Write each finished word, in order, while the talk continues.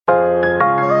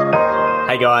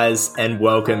Hey guys, and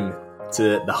welcome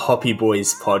to the Hoppy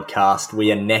Bois podcast.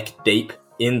 We are neck deep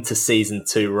into season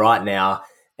 2 right now.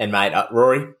 And mate,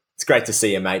 Rory, it's great to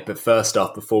see you, mate. But first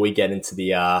off, before we get into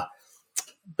the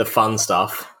fun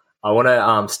stuff, I want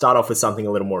to start off with something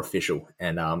a little more official,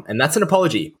 and that's an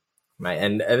apology, mate.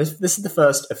 And this is the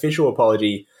first official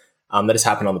apology that has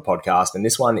happened on the podcast, and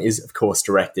this one is, of course,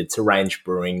 directed to Range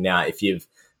Brewing. Now, if you've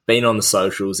been on the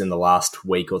socials in the last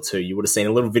week or two, you would have seen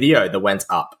a little video that went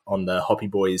up on the Hoppy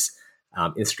Bois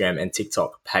Instagram and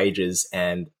TikTok pages.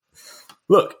 And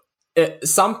look,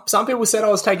 some people said I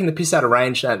was taking the piss out of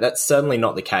Range. That's certainly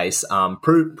not the case.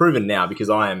 Proven now,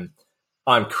 because I'm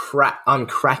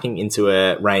cracking into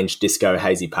a Range Disco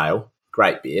Hazy Pale.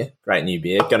 Great beer, great new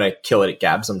beer. Going to kill it at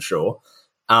Gabs, I'm sure.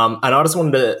 And I just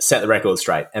wanted to set the record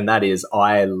straight, and that is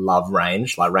I love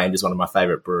Range. Like, Range is one of my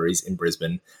favourite breweries in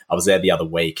Brisbane. I was there the other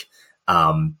week.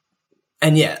 And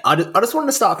yeah, I just wanted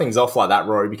to start things off like that,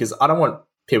 Rory, because I don't want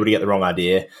people to get the wrong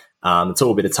idea. It's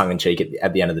all a bit of tongue-in-cheek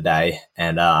at the end of the day.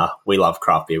 And we love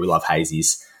craft beer, we love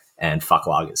hazies, and fuck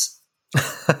lagers.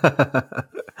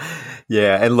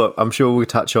 Yeah, and look, I'm sure we'll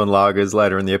touch on lagers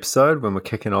later in the episode when we're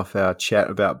kicking off our chat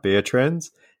about beer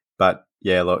trends. But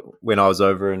yeah, look, when I was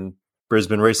over in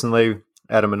Brisbane recently,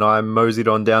 Adam and I moseyed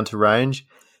on down to Range,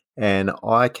 and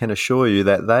I can assure you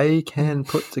that they can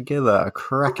put together a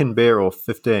cracking beer or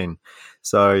 15.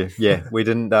 So yeah, we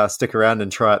didn't stick around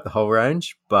and try out the whole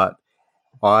range, but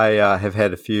I have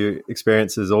had a few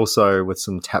experiences also with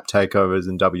some tap takeovers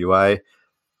in WA,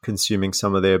 consuming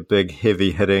some of their big,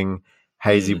 heavy-hitting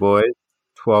Hazy Boys,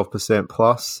 12%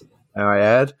 plus, I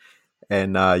add.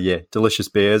 And yeah, delicious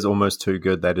beers, almost too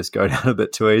good. They just go down a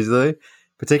bit too easily,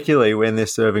 particularly when they're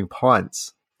serving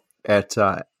pints at,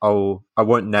 I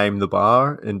won't name the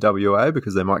bar in WA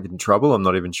because they might get in trouble. I'm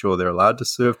not even sure they're allowed to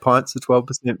serve pints of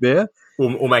 12% beer.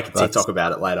 We'll make a TikTok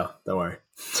about it later. Don't worry.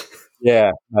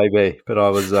 Yeah, maybe. But I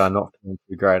was not feeling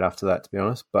too great after that, to be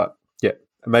honest. But yeah,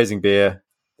 amazing beer.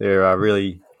 They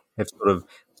really have sort of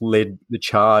led the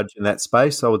charge in that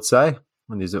space, I would say.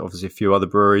 And there's obviously a few other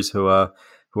breweries who are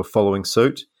following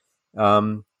suit.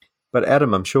 But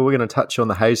Adam, I'm sure we're going to touch on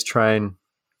the haze train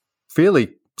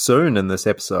fairly soon in this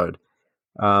episode.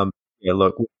 Yeah,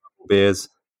 look, beers.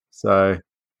 So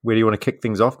where do you want to kick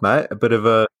things off, mate? A bit of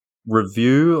a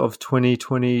review of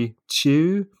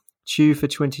 2022. Chew for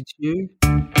 22.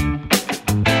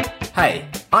 Hey,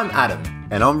 I'm Adam.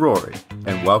 And I'm Rory.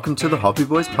 And welcome to the Hoppy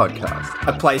Bois podcast.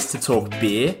 A place to talk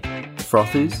beer,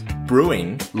 frothies,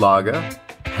 brewing, lager,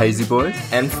 hazy boys,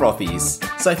 and frothies.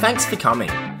 So thanks for coming.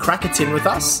 Crack a tin with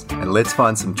us. And let's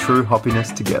find some true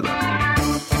hoppiness together.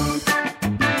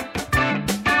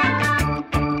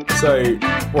 So,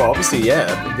 well, obviously,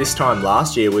 yeah, this time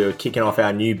last year we were kicking off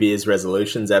our New Beers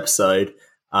Resolutions episode.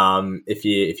 If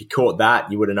you caught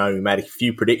that, you would have known we made a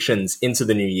few predictions into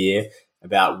the new year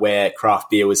about where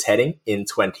craft beer was heading in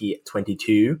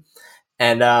 2022.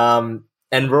 And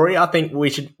Rory, I think we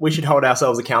should hold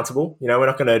ourselves accountable. You know, we're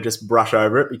not going to just brush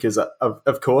over it because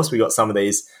of course we got some of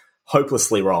these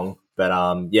hopelessly wrong.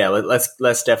 But yeah,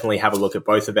 let's definitely have a look at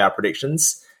both of our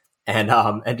predictions and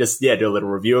just do a little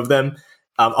review of them.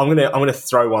 I'm gonna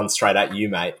throw one straight at you,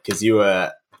 mate, because you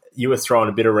were throwing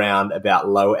a bit around about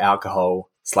low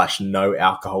alcohol / no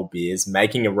alcohol beers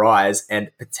making a rise and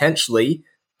potentially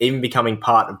even becoming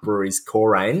part of breweries'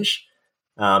 core range.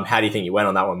 How do you think you went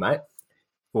on that one, mate?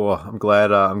 Well, I'm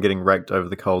glad I'm getting raked over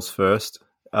the coals first.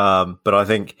 But I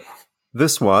think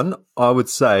this one, I would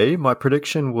say my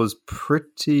prediction was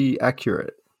pretty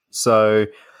accurate. So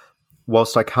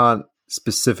whilst I can't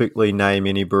specifically name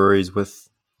any breweries with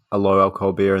a low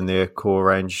alcohol beer in their core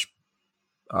range,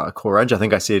 I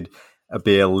think I said a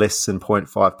beer less than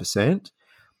 0.5%.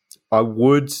 I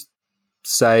would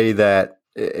say that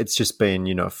it's just been,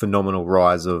 a phenomenal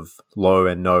rise of low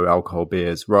and no alcohol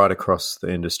beers right across the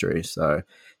industry. So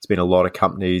it's been a lot of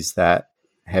companies that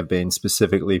have been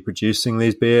specifically producing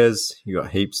these beers. You've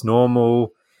got Heaps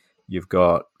Normal. You've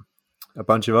got a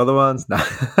bunch of other ones. No.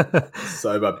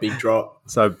 Sober, Big Drop.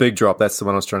 So Big Drop, that's the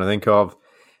one I was trying to think of.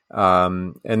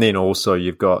 And then also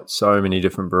you've got so many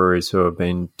different breweries who have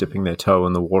been dipping their toe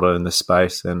in the water in this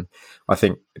space. And I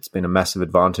think it's been a massive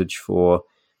advantage for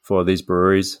these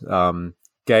breweries.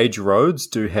 Gauge Roads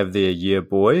do have their Year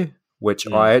Boy,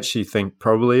 which I actually think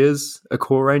probably is a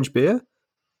core range beer.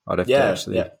 I'd have to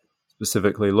actually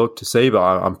specifically look to see, but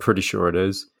I'm pretty sure it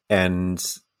is. And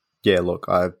yeah, look,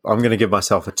 I'm going to give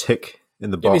myself a tick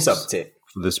in the box. Give yourself a tick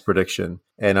for this prediction.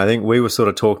 And I think we were sort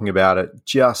of talking about it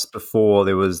just before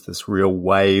there was this real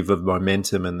wave of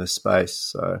momentum in this space.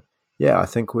 So yeah, I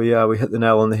think we hit the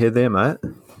nail on the head there, mate.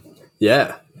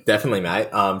 Yeah, Definitely, mate.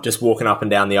 Just walking up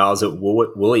and down the aisles at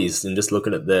Woolies and just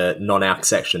looking at the non-alc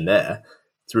section there,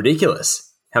 it's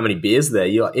ridiculous. How many beers are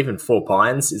there? Even Four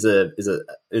Pines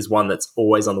is one that's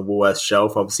always on the Woolworths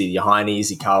shelf. Obviously, your Heineys,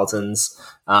 your Carltons,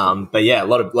 but yeah, a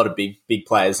lot of big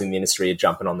players in the industry are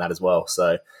jumping on that as well.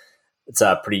 So it's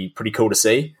pretty cool to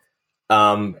see.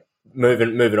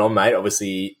 Moving on, mate.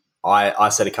 Obviously, I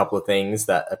said a couple of things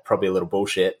that are probably a little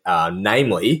bullshit,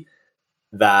 namely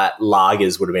that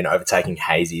lagers would have been overtaking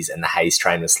hazies and the haze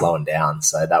train was slowing down.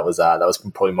 So that was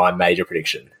probably my major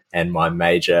prediction and my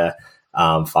major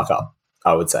fuck up,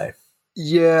 I would say.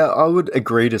 Yeah, I would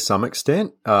agree to some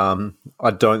extent.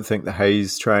 I don't think the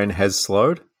haze train has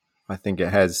slowed. I think it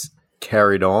has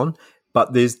carried on,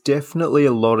 but there's definitely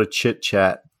a lot of chit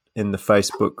chat in the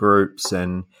Facebook groups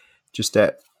and just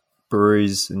at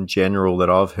breweries in general that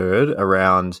I've heard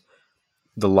around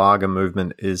the lager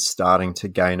movement is starting to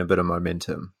gain a bit of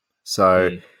momentum.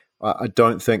 So I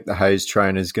don't think the haze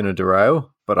train is going to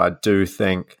derail, but I do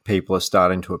think people are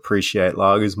starting to appreciate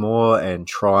lagers more and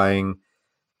trying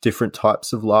different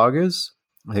types of lagers.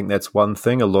 I think that's one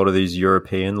thing. A lot of these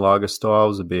European lager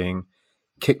styles are being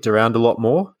kicked around a lot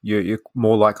more. You're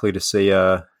more likely to see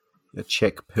a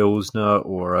Czech Pilsner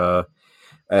or a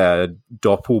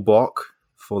Doppelbock,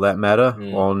 for that matter,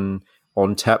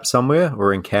 on tap somewhere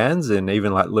or in cans, and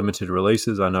even like limited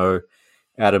releases. I know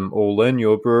Adam All In,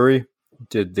 your brewery,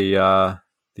 did the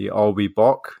Hoppy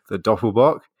Bois, the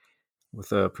Doppelbock,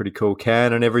 with a pretty cool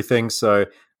can and everything. So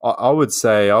I would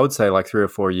say like 3 or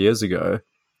 4 years ago,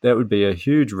 that would be a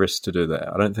huge risk to do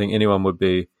that. I don't think anyone would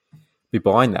be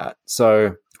buying that.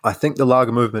 So I think the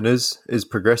lager movement is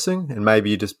progressing, and maybe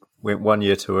you just went 1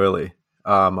 year too early.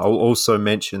 I'll also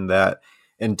mention that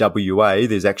in WA,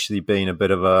 there's actually been a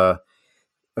bit of a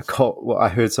cold, I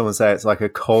heard someone say it's like a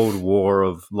cold war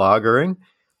of lagering,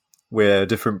 where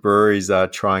different breweries are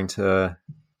trying to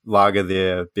lager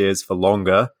their beers for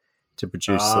longer to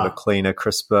produce sort of cleaner,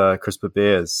 crisper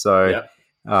beers. So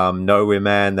Nowhere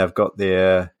Man, they've got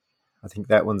their, I think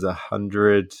that one's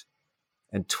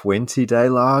 120-day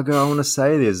lager, I want to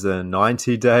say. There's a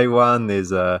 90-day one.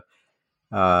 There's a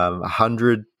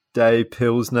 100-day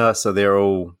Pilsner. So they're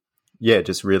all,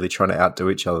 just really trying to outdo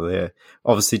each other there.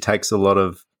 Obviously takes a lot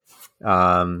of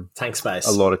tank space.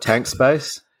 A lot of tank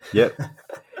space. Yep.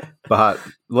 But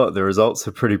look, the results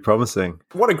are pretty promising.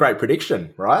 What a great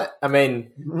prediction, right? I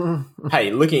mean,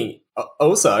 hey, looking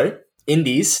also,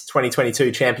 Indies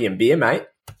 2022 champion beer, mate.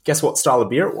 Guess what style of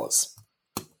beer it was?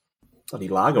 Bloody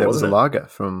lager, wasn't it? It was a lager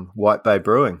from White Bay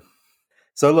Brewing.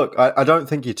 So look, I don't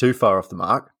think you're too far off the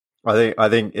mark. I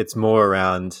think it's more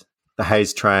around the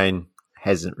haze train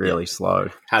hasn't really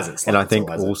slowed. Hasn't slowed. And I think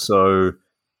also,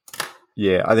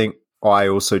 I think I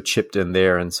also chipped in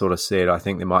there and sort of said I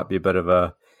think there might be a bit of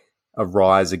a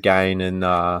rise again in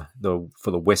for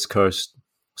the West Coast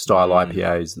style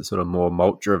IPAs, the sort of more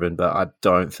malt driven, but I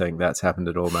don't think that's happened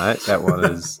at all, mate. That one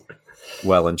is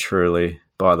well and truly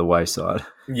by the wayside.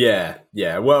 Yeah.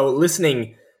 Well,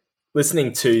 listening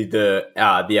to the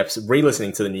episode,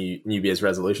 re-listening to the New Beers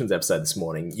Resolutions episode this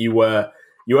morning, you were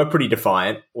pretty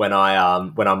defiant when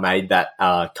I made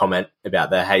that comment about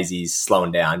the hazies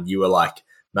slowing down. You were like,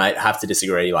 mate, I have to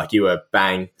disagree. Like, you were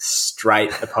bang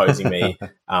straight opposing me,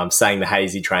 saying the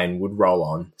hazy train would roll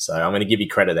on. So I'm going to give you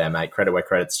credit there, mate. Credit where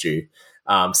credit's due.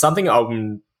 Something I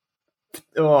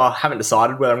haven't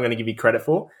decided whether I'm going to give you credit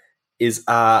for is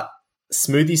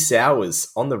smoothie sours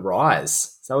on the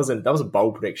rise. So that was a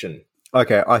bold prediction.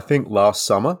 Okay, I think last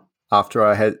summer, after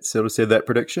I had sort of said that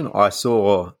prediction, I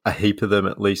saw a heap of them,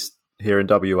 at least here in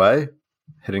WA,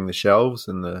 hitting the shelves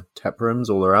and the tap rooms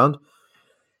all around.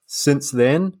 Since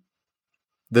then,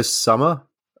 this summer,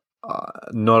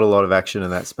 not a lot of action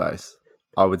in that space.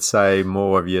 I would say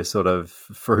more of your sort of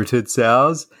fruited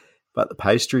sours, but the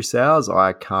pastry sours,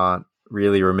 I can't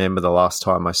really remember the last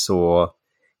time I saw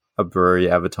a brewery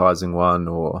advertising one,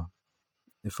 or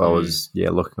if I was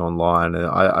looking online.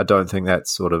 I don't think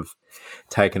that's sort of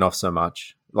taken off so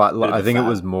much. I think it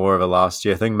was more of a last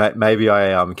year thing. Maybe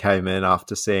I came in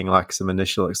after seeing like some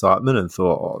initial excitement and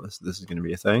thought, this is going to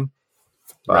be a thing.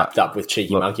 But wrapped up with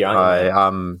cheeky monkey,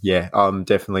 aren't you? I'm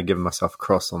definitely giving myself a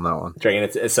cross on that one.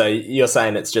 So you're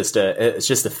saying it's just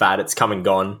a fad. It's come and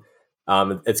gone.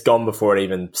 It's gone before it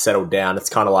even settled down. It's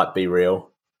kind of like Be Real,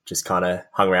 just kind of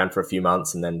hung around for a few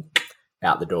months and then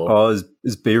out the door. Oh,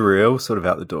 is Be Real sort of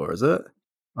out the door? Is it?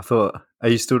 I thought, are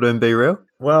you still doing Be Real?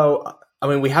 Well, I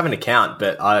mean, we have an account,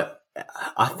 but I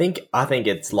think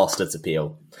it's lost its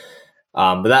appeal.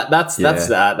 But that's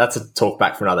a talk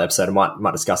back for another episode. I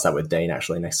might discuss that with Dean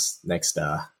actually next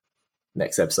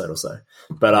episode or so.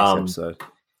 But next episode.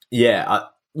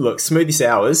 look, smoothie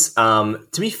sours,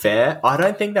 to be fair, I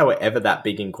don't think they were ever that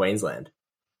big in Queensland.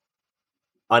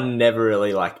 I never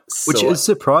really Which is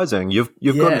surprising. You've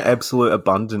got an absolute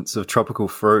abundance of tropical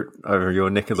fruit over your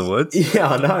neck of the woods. Yeah,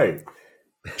 I know.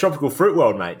 Tropical Fruit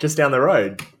World, mate, just down the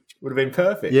road. Would have been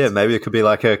perfect. Yeah, maybe it could be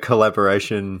like a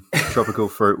collaboration, Tropical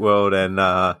Fruit World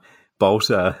and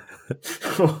Bolter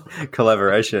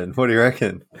collaboration. What do you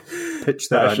reckon? Pitch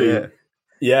that idea.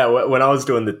 Yeah, when I was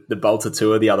doing the Bolter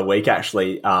tour the other week,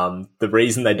 actually, the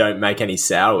reason they don't make any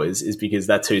sours is because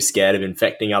they're too scared of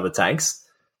infecting other tanks.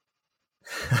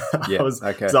 Yeah,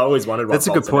 okay. Because I always wondered what that's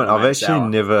a good point. I've actually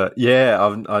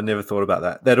I never thought about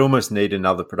that. They'd almost need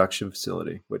another production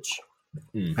facility, which,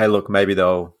 hey, look, maybe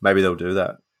they'll do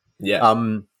that. Yeah.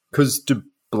 Because do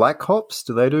black hops,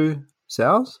 do they do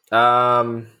sours?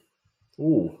 Good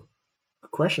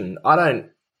question. I don't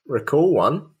recall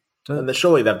one. And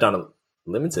surely they've done a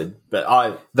limited,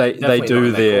 but they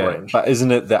do their. But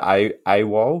isn't it the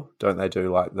AWOL? Don't they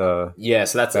do like the? Yeah,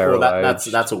 so that's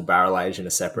all barrel aged in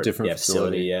a separate different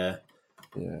facility. Yeah.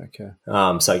 Yeah. Okay.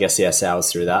 So I guess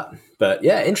sours through that, but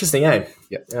yeah, interesting, eh?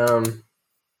 Yeah.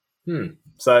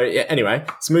 So yeah, anyway,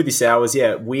 smoothie sours.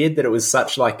 Yeah, weird that it was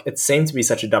such it seemed to be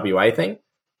such a WA thing.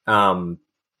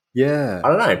 Yeah. I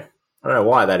don't know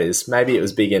why that is. Maybe it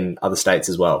was big in other states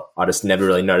as well. I just never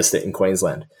really noticed it in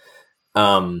Queensland.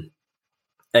 But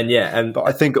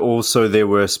I think also there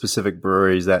were specific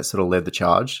breweries that sort of led the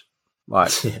charge, like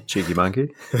Cheeky Monkey.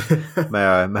 May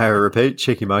I repeat,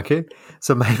 Cheeky Monkey?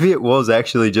 So maybe it was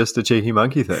actually just a Cheeky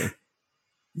Monkey thing.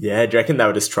 Yeah, do you reckon they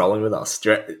were just trolling with us?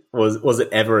 Was it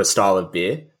ever a style of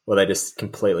beer? Or they just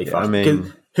completely fucked? I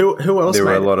mean, who else? There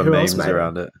were a lot of who memes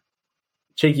around it.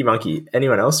 Cheeky Monkey.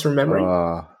 Anyone else from memory?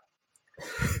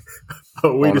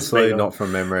 Honestly, not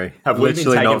from memory. Have we been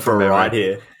taken for a ride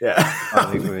here? Yeah.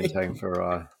 I think we've been taken for a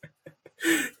ride.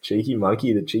 Cheeky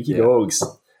Monkey, the cheeky dogs.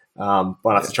 Might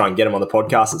have to try and get them on the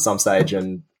podcast at some stage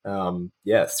and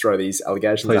throw these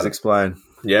allegations Please explain.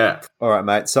 Yeah. All right,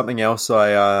 mate. Something else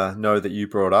I know that you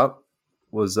brought up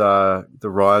was the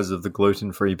rise of the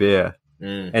gluten-free beer.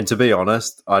 And to be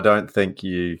honest, I don't think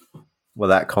you were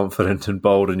that confident and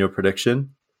bold in your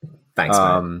prediction. Thanks,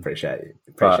 mate. Appreciate you.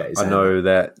 I know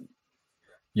that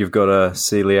you've got a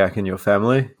celiac in your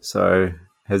family. So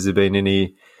has there been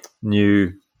any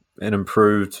new and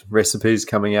improved recipes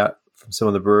coming out from some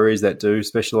of the breweries that do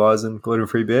specialize in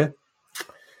gluten-free beer?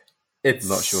 I'm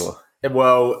not sure.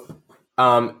 Well,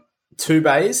 Two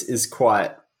Bays is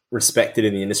quite respected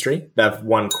in the industry. They've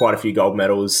won quite a few gold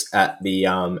medals at the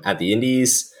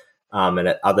Indies and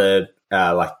at other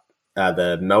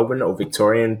the Melbourne or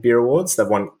Victorian Beer Awards. They've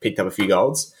picked up a few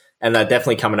golds, and they're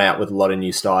definitely coming out with a lot of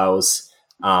new styles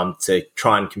to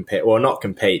try and compete, or not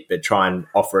compete, but try and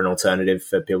offer an alternative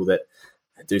for people that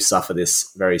do suffer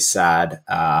this very sad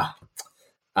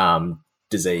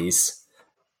disease.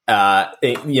 That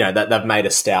they've made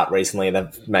a stout recently.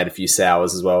 They've made a few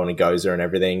sours as well and a gozer and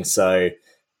everything. So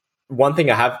one thing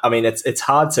it's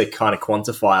hard to kind of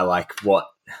quantify what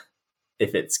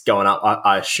if it's going up.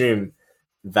 I assume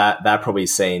that they're probably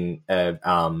seen a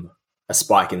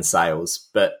spike in sales,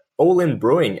 but All In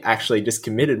Brewing actually just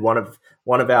committed one of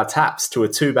our taps to a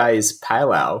Two Bays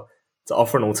pale ale to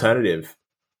offer an alternative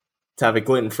to have a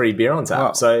gluten-free beer on tap.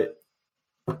 Wow. So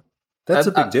that's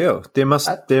a big deal. There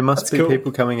must be cool.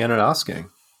 people coming in and asking.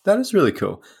 That is really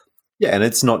cool. Yeah, and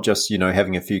it's not just,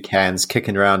 having a few cans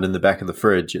kicking around in the back of the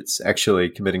fridge. It's actually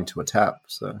committing to a tap.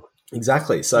 So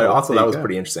exactly. So I thought that was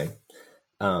pretty interesting.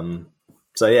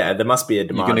 So yeah, there must be a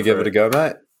demand. You're going to give it a go,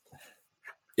 mate?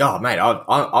 Oh, mate, I'm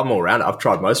all around it. I've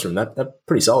tried most of them. They're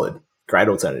pretty solid. Great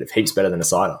alternative. Heaps better than a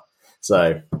cider.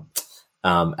 So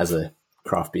as a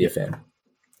craft beer fan.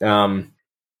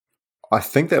 I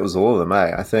think that was all of them,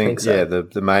 eh? I think so.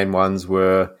 The main ones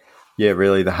were,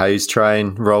 really the Haze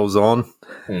train rolls on.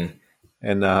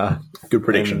 And good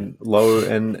prediction. And low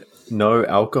and no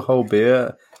alcohol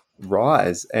beer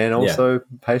rise. And also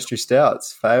pastry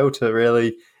stouts fail to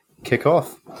really kick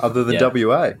off other than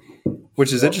WA.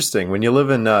 Which is interesting when you live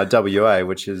in WA,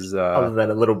 which is... other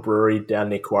than a little brewery down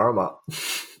near Quarrama.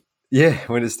 Yeah,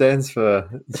 when it stands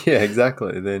for... Yeah,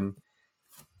 exactly. Then,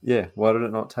 why did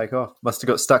it not take off? Must have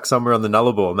got stuck somewhere on the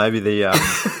Nullarbor. Maybe the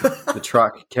the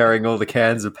truck carrying all the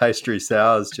cans of pastry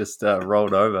sours just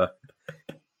rolled over.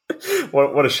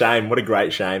 What a shame. What a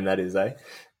great shame that is, eh?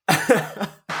 Down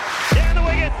the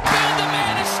wing, build the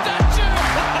man a statue.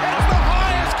 It's the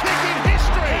highest kick in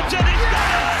history.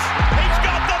 He's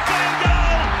got the field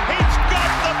goal. He's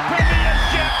got the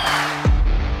premiership.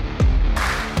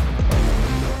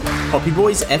 Hoppy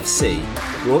Bois FC,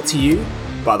 brought to you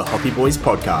by the Hoppy Bois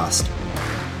podcast.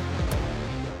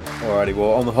 Alrighty,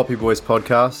 well, on the Hoppy Bois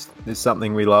podcast, there's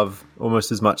something we love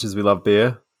almost as much as we love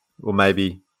beer, or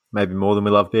maybe more than we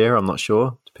love beer. I'm not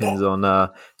sure. Depends on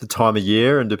the time of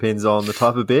year and depends on the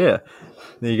type of beer.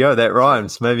 There you go. That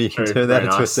rhymes. Maybe you can turn that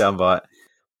into a soundbite.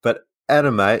 But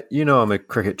Adam, mate, you know I'm a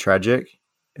cricket tragic,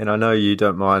 and I know you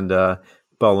don't mind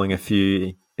bowling a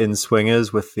few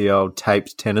in-swingers with the old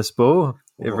taped tennis ball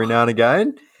every now and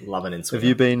again. Love an in-swinger. Have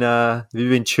you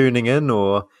been tuning in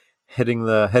or hitting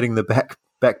the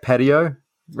back patio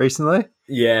recently?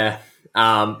 Yeah.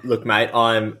 Look, mate,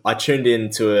 I tuned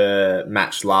into a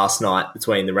match last night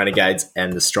between the Renegades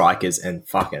and the Strikers, and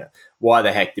fucking why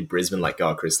the heck did Brisbane let go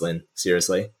of Chris Lynn?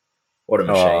 Seriously, what a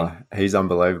machine! Oh, he's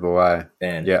unbelievable, eh?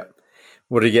 Man. Yeah.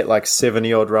 What did he get? Like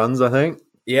 70 odd runs, I think.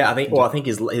 Yeah, I think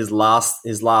his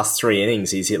last 3 innings,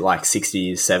 he's hit like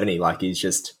 60, 70. Like he's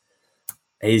just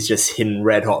hitting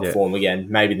red hot form again.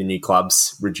 Maybe the new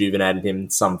club's rejuvenated him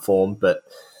in some form, but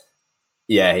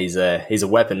yeah, he's a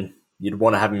weapon. You'd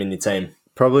want to have him in your team.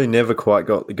 Probably never quite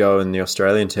got the go in the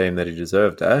Australian team that he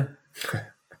deserved, eh?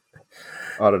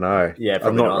 I don't know. Yeah,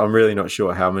 probably not. I'm really not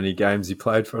sure how many games he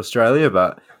played for Australia,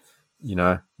 but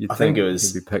I think it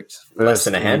was he'd be picked first less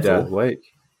than a handful of the week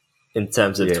in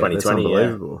terms of 2020. That's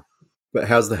unbelievable. Yeah. But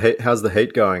how's the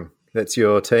Heat going? That's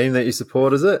your team that you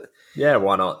support, is it? Yeah,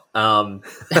 why not?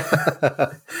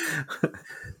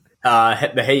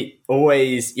 The Heat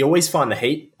you always find the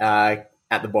Heat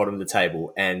at the bottom of the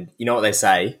table, and you know what they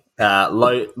say: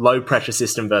 low pressure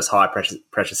system versus high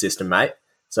pressure system, mate.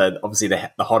 So obviously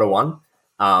the hotter one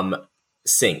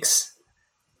sinks,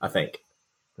 I think.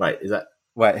 Wait, is that?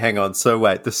 Wait, hang on. So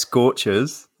the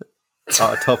Scorchers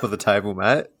are top of the table,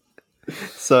 mate.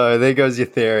 So there goes your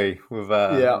theory. We've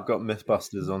got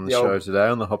Mythbusters on the show today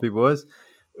on the Hoppy Boys.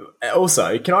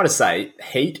 Also, can I just say,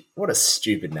 Heat? What a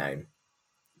stupid name.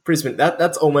 Brisbane.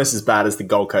 That's almost as bad as the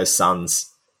Gold Coast Suns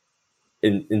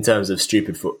in terms of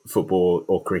stupid football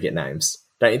or cricket names.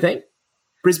 Don't you think?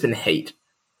 Brisbane Heat.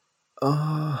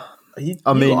 I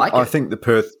think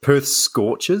the Perth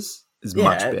Scorchers is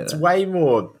much better. It's way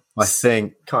more. I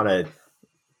think kind of.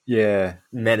 Yeah.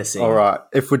 Menacing. All right.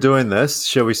 If we're doing this,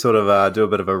 shall we sort of do a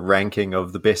bit of a ranking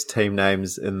of the best team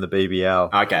names in the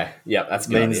BBL? Okay. Yeah, that's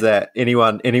good. Means that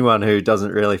anyone who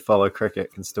doesn't really follow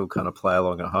cricket can still kind of play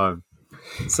along at home.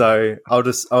 So I'll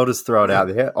just throw it out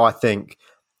there. I think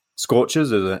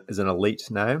Scorchers is an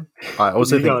elite name. I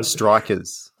also think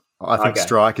Strikers. I think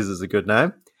Strikers is a good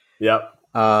name. Yep.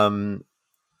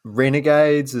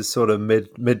 Renegades is sort of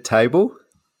mid-table.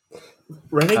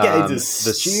 Renegades is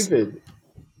stupid.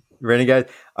 Renegade.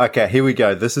 Okay, here we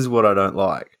go. This is what I don't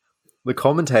like. The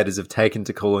commentators have taken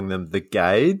to calling them the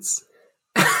Gades,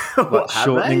 like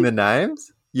shortening the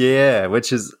names. Yeah,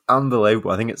 which is unbelievable.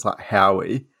 I think it's like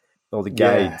Howie or the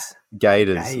Gades,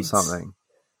 Gators or something.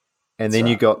 And then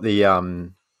you got the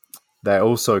they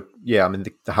also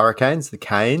the Hurricanes, the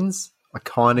Canes. I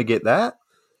kind of get that.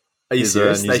 Are you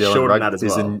serious? They shorten that as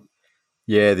well.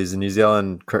 There's a New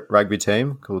Zealand rugby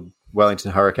team called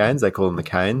Wellington Hurricanes. They call them the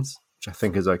Canes, which I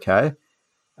think is okay.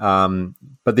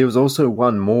 But there was also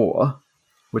one more,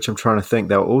 which I'm trying to think.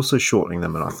 They were also shortening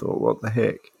them, and I thought, what the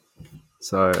heck?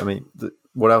 So, I mean,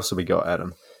 what else have we got,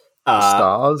 Adam?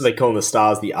 Stars? They call them the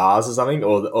Stars the R's or something,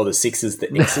 or the Sixes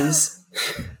the X's?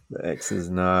 The X's,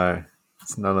 no.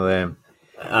 It's none of them.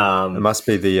 It must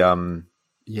be the,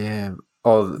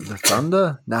 the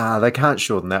Thunder? Nah, they can't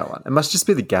shorten that one. It must just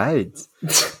be the Gades.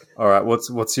 All right,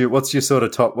 what's your sort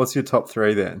of top? What's your top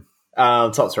three then?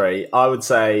 Top three, I would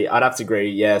say I'd have to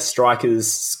agree. Yeah,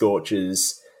 Strikers,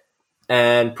 Scorchers,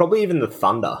 and probably even the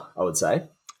Thunder. I would say.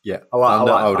 Yeah, I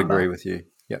would agree with you.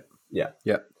 Yep. Yeah.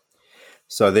 Yep.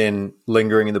 So then,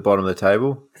 lingering in the bottom of the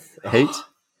table,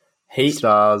 Heat,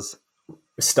 Stars.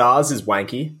 Stars is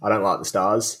wanky. I don't like the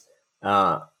Stars.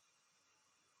 Are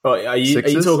you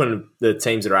talking the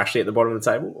teams that are actually at the bottom of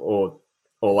the table,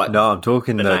 or like? No, I'm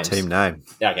talking the team name.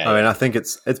 Okay. I mean, I think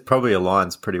it probably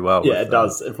aligns pretty well. Yeah, with, it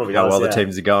does. It probably how does. well the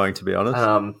teams are going, to be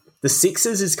honest. The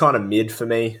Sixers is kind of mid for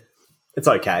me. It's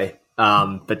okay,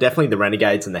 but definitely the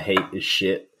Renegades and the Heat is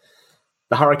shit.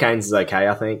 The Hurricanes is okay,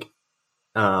 I think.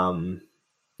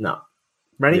 No,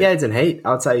 Renegades and Heat,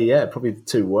 I would say, probably the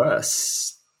two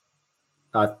worst.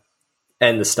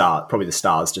 And the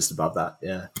Stars just above that.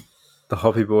 Yeah. The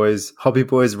Hoppy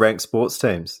Boys ranked sports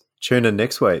teams. Tune in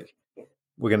next week.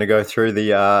 We're going to go through the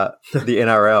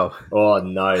NRL. Oh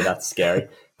no, that's scary.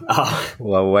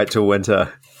 Well, I'll wait till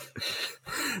winter.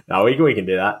 No, we can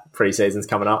do that. Pre-season's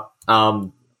coming up.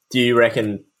 Do you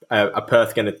reckon are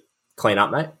Perth going to clean up,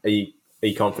 mate? Are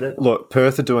you confident? Look,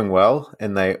 Perth are doing well,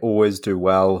 and they always do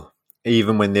well,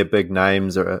 even when their big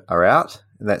names are out.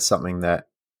 And that's something that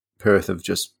Perth have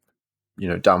just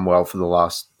done well for the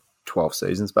last 12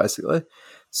 seasons, basically.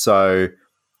 So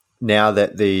now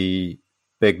that the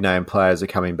big name players are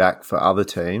coming back for other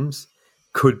teams,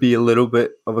 could be a little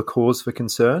bit of a cause for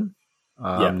concern.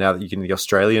 Now that you're getting the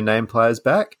Australian name players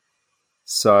back.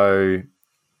 So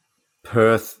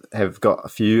Perth have got a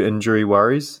few injury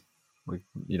worries.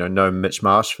 No Mitch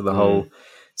Marsh for the whole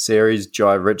series.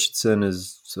 Jai Richardson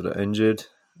is sort of injured.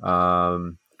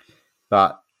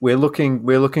 But we're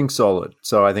looking solid.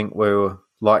 So I think we'll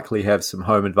likely have some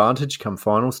home advantage come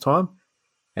finals time.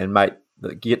 And mate,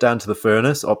 get down to the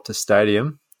Furnace, Optus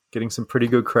Stadium, getting some pretty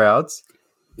good crowds.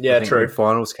 Yeah, true. When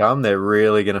finals come, they're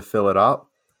really going to fill it up.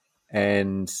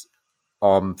 And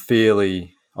I'm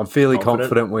fairly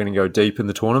confident we're going to go deep in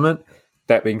the tournament.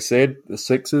 That being said, the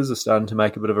Sixers are starting to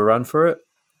make a bit of a run for it.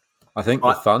 I think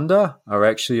the Thunder are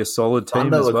actually a solid team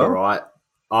Thunder as well. Look all right.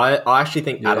 I actually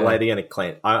think Adelaide are going to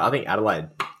clean. I think Adelaide.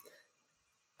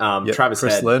 Travis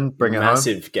Chris Head, Lynn, bring it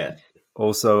massive home. Get.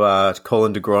 Also,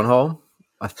 Colin de Gronholm.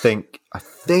 I think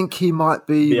he might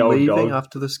be leaving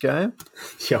after this game.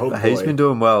 But he's been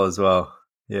doing well as well.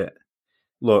 Yeah.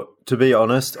 Look, to be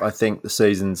honest, I think the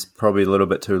season's probably a little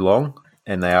bit too long,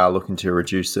 and they are looking to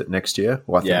reduce it next year.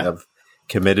 Well, I think they've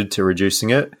committed to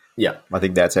reducing it. Yeah, I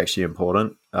think that's actually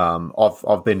important.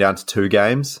 I've been down to 2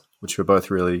 games, which were both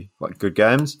really good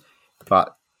games,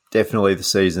 but definitely the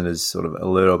season is sort of a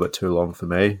little bit too long for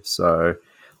me. So,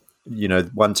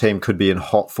 one team could be in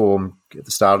hot form at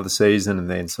the start of the season, and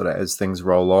then sort of as things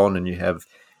roll on and you have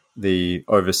the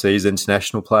overseas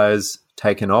international players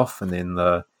taken off, and then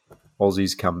the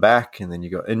Aussies come back, and then you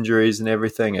got injuries and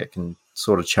everything, it can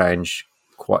sort of change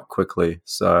quite quickly.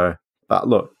 So, but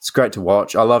look, it's great to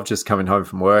watch. I love just coming home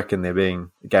from work and there being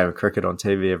a game of cricket on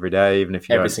TV every day, even if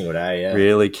you single day,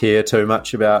 really care too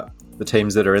much about the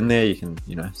teams that are in there. You can,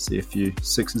 see a few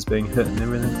sixes being hit and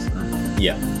everything. So.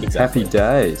 Yeah, exactly. Happy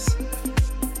days.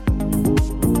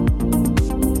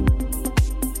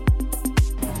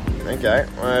 Okay,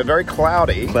 very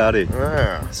cloudy. Cloudy.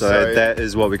 So that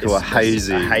is what we call a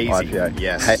hazy IPA.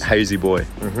 Yes. Hazy boy,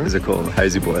 as they call it,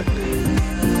 hazy boy.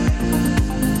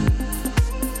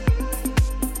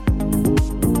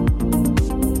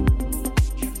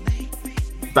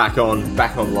 Back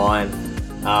online.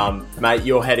 Mate,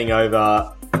 you're heading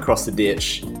over across the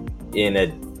ditch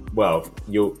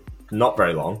you're not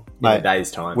very long, in a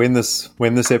day's time. When this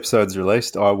episode's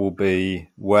released, I will be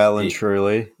well and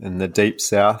truly in the deep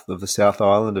south of the South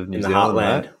Island of New Zealand. In the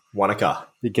heartland, Wanaka.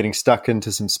 You're getting stuck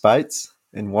into some spates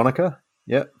in Wanaka.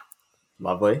 Yep.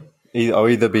 Lovely. I'll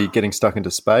either be getting stuck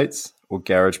into spates or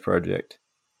Garage Project.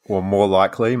 Or more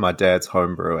likely, my dad's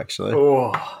homebrew, actually.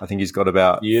 Oh, I think he's got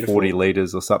about 40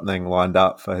 litres or something lined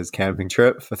up for his camping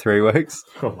trip for 3 weeks.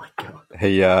 Oh, my God.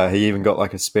 He even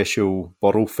got a special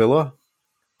bottle filler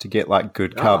to get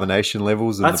good carbonation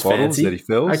levels in the bottles fancy. That he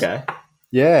fills. Okay.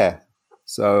 Yeah.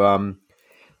 So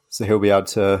he'll be able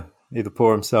to either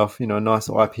pour himself, a nice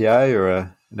IPA or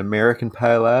an American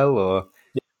Pale Ale, or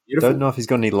don't know if he's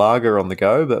got any lager on the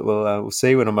go, but we'll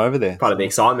see when I'm over there. Part of the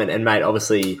excitement. And, mate,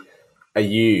 obviously, are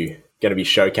you going to be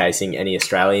showcasing any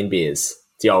Australian beers?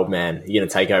 The old man, you're going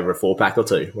to take over a 4-pack or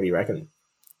 2. What do you reckon?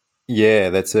 Yeah,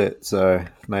 that's it. So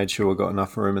made sure we've got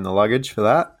enough room in the luggage for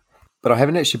that. But I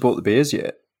haven't actually bought the beers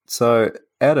yet. So,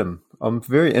 Adam, I'm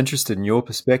very interested in your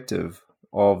perspective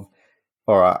of,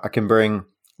 all right, I can bring,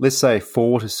 let's say,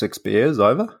 4 to 6 beers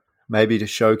over, maybe to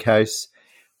showcase,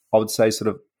 I would say, sort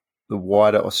of the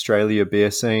wider Australia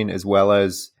beer scene as well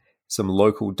as some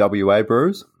local WA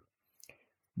brews.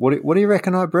 What do you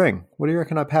reckon I bring? What do you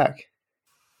reckon I pack?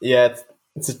 Yeah,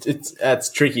 it's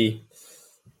tricky.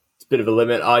 It's a bit of a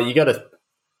limit. I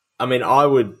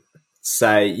would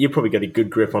say you probably got a good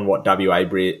grip on what WA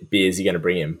beers you're going to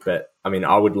bring in, but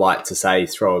I would like to say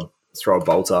throw a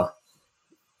Bolter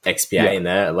XPA in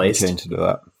there at least. I'm keen to do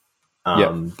that.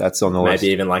 That's on the list.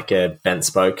 Maybe even a bent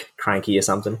spoke cranky or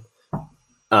something.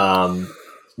 I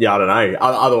don't know.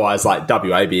 Otherwise,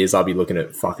 WA beers, I'll be looking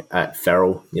at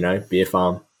Feral, Beer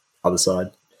Farm, other side.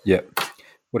 Yep.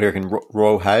 What do you reckon?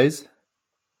 Royal Haze?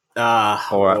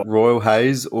 All right, Royal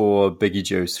Haze or Biggie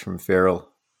Juice from Feral?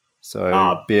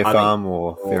 So Beer Farm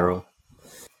or Feral?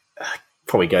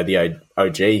 Probably go the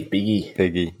OG,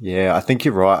 Biggie. Yeah, I think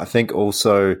you're right. I think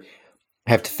also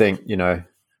have to think,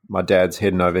 my dad's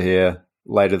heading over here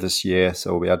later this year,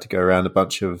 so we'll be able to go around a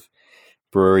bunch of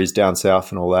breweries down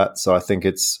south and all that. So I think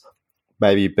it's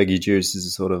maybe Biggie Juice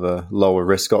is sort of a lower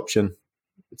risk option.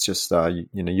 It's just,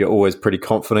 you're always pretty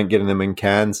confident getting them in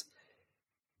cans,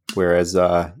 whereas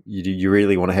you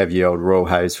really want to have your old Royal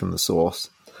Haze from the source.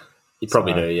 You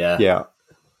probably do, yeah. Yeah,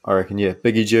 I reckon,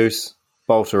 Biggie Juice,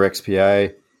 Bolter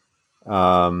XPA,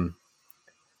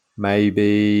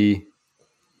 maybe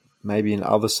maybe an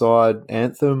other side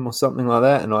Anthem or something like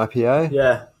that, an IPA.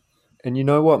 Yeah. And you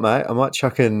know what, mate? I might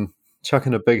chuck in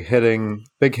a big hitting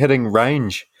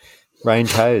range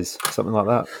haze, something like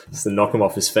that. Just to knock him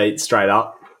off his feet straight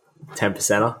up,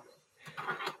 10%er.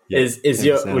 Yeah, is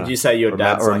your? Would you say your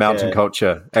dad's or a mountain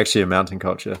culture? Actually, a mountain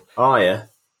culture. Oh yeah,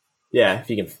 yeah. If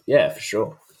you can, yeah, for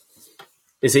sure.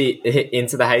 Is he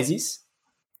into the hazies?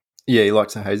 Yeah, he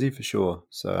likes a hazy for sure.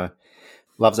 So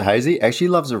loves a hazy. Actually,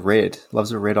 loves a red.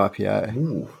 Loves a red IPA.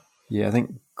 Ooh. Yeah, I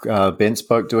think Ben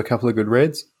spoke to a couple of good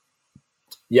reds.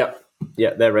 Yep.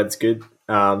 Yeah, their red's good.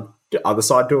 The other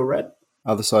side do a red.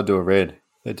 Other side do a red.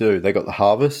 They do. They got the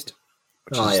Harvest,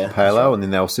 which is the pale ale, and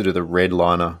then they also do the red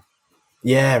liner.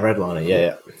 Yeah, red liner.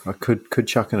 Yeah. I could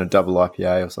chuck in a double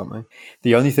IPA or something.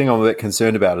 The only thing I'm a bit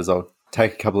concerned about is I'll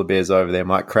take a couple of beers over there,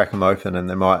 might crack them open, and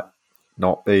they might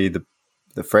not be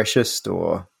the freshest,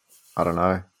 or I don't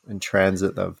know. In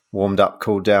transit, they've warmed up,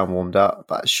 cooled down, warmed up,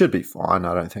 but it should be fine.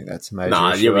 I don't think that's a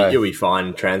major issue. You'll be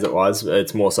fine transit-wise.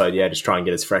 It's more so, just try and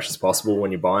get as fresh as possible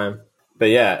when you buy them. But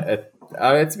yeah,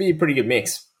 it's be a pretty good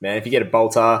mix, man. If you get a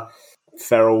Bolter,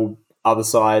 Feral, other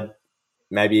side,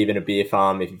 maybe even a Beer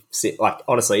Farm. If you sit,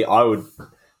 honestly, I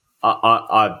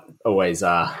always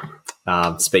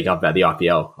speak up about the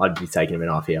IPL. I'd be taking him in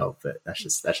IPL, but that's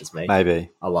just me. Maybe.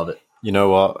 I love it. You know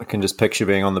what? I can just picture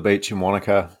being on the beach in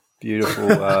Wanaka.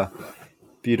 Beautiful,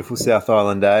 beautiful South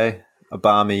Island day, a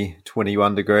balmy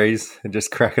 21 degrees, and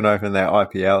just cracking open that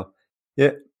IPL.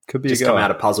 Yeah, could be just a go. Come out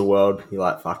of Puzzle World. You're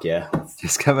like, fuck yeah.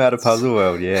 Just come out of Puzzle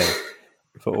World, yeah.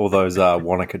 For all those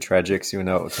Wanaka tragics, you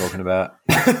know what we're talking about.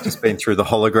 Just been through the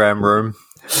hologram room,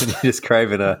 and you're just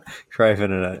craving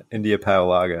an India Pale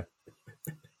Lager.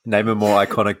 Name a more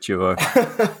iconic duo: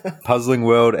 Puzzling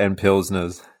World and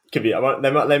Pilsners. Could be.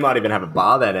 They might even have a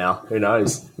bar there now. Who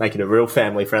knows? Make it a real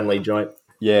family-friendly joint.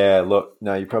 Yeah, look,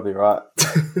 no, you're probably right.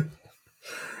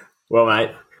 Well,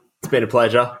 mate, it's been a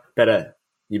pleasure.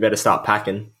 You better start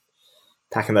packing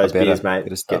those beers, mate.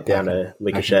 Get down to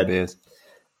Liquor Shed. Beers.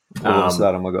 All of a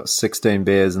sudden, I've got 16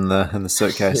 beers in the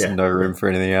suitcase and no room for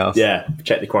anything else. Yeah,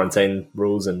 check the quarantine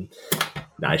rules and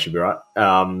you should be right.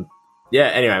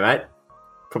 Anyway, mate,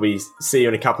 probably see you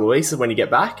in a couple of weeks when you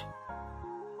get back.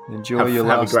 Enjoy your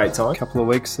last couple of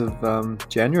weeks of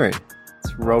January.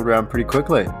 It's rolled around pretty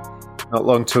quickly. Not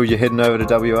long till you're heading over to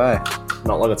WA.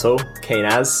 Not long at all. Keen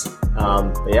as.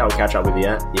 But yeah, I'll catch up with you.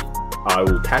 I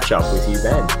will catch up with you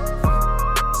then.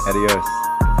 Adios.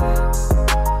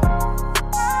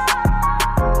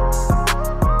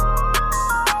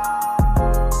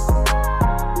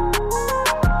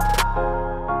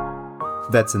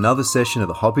 That's another session of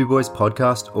the Hoppy Bois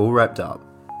podcast all wrapped up.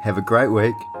 Have a great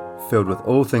week, filled with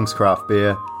all things craft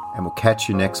beer, and we'll catch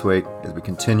you next week as we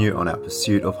continue on our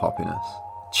pursuit of hoppiness.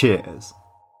 Cheers.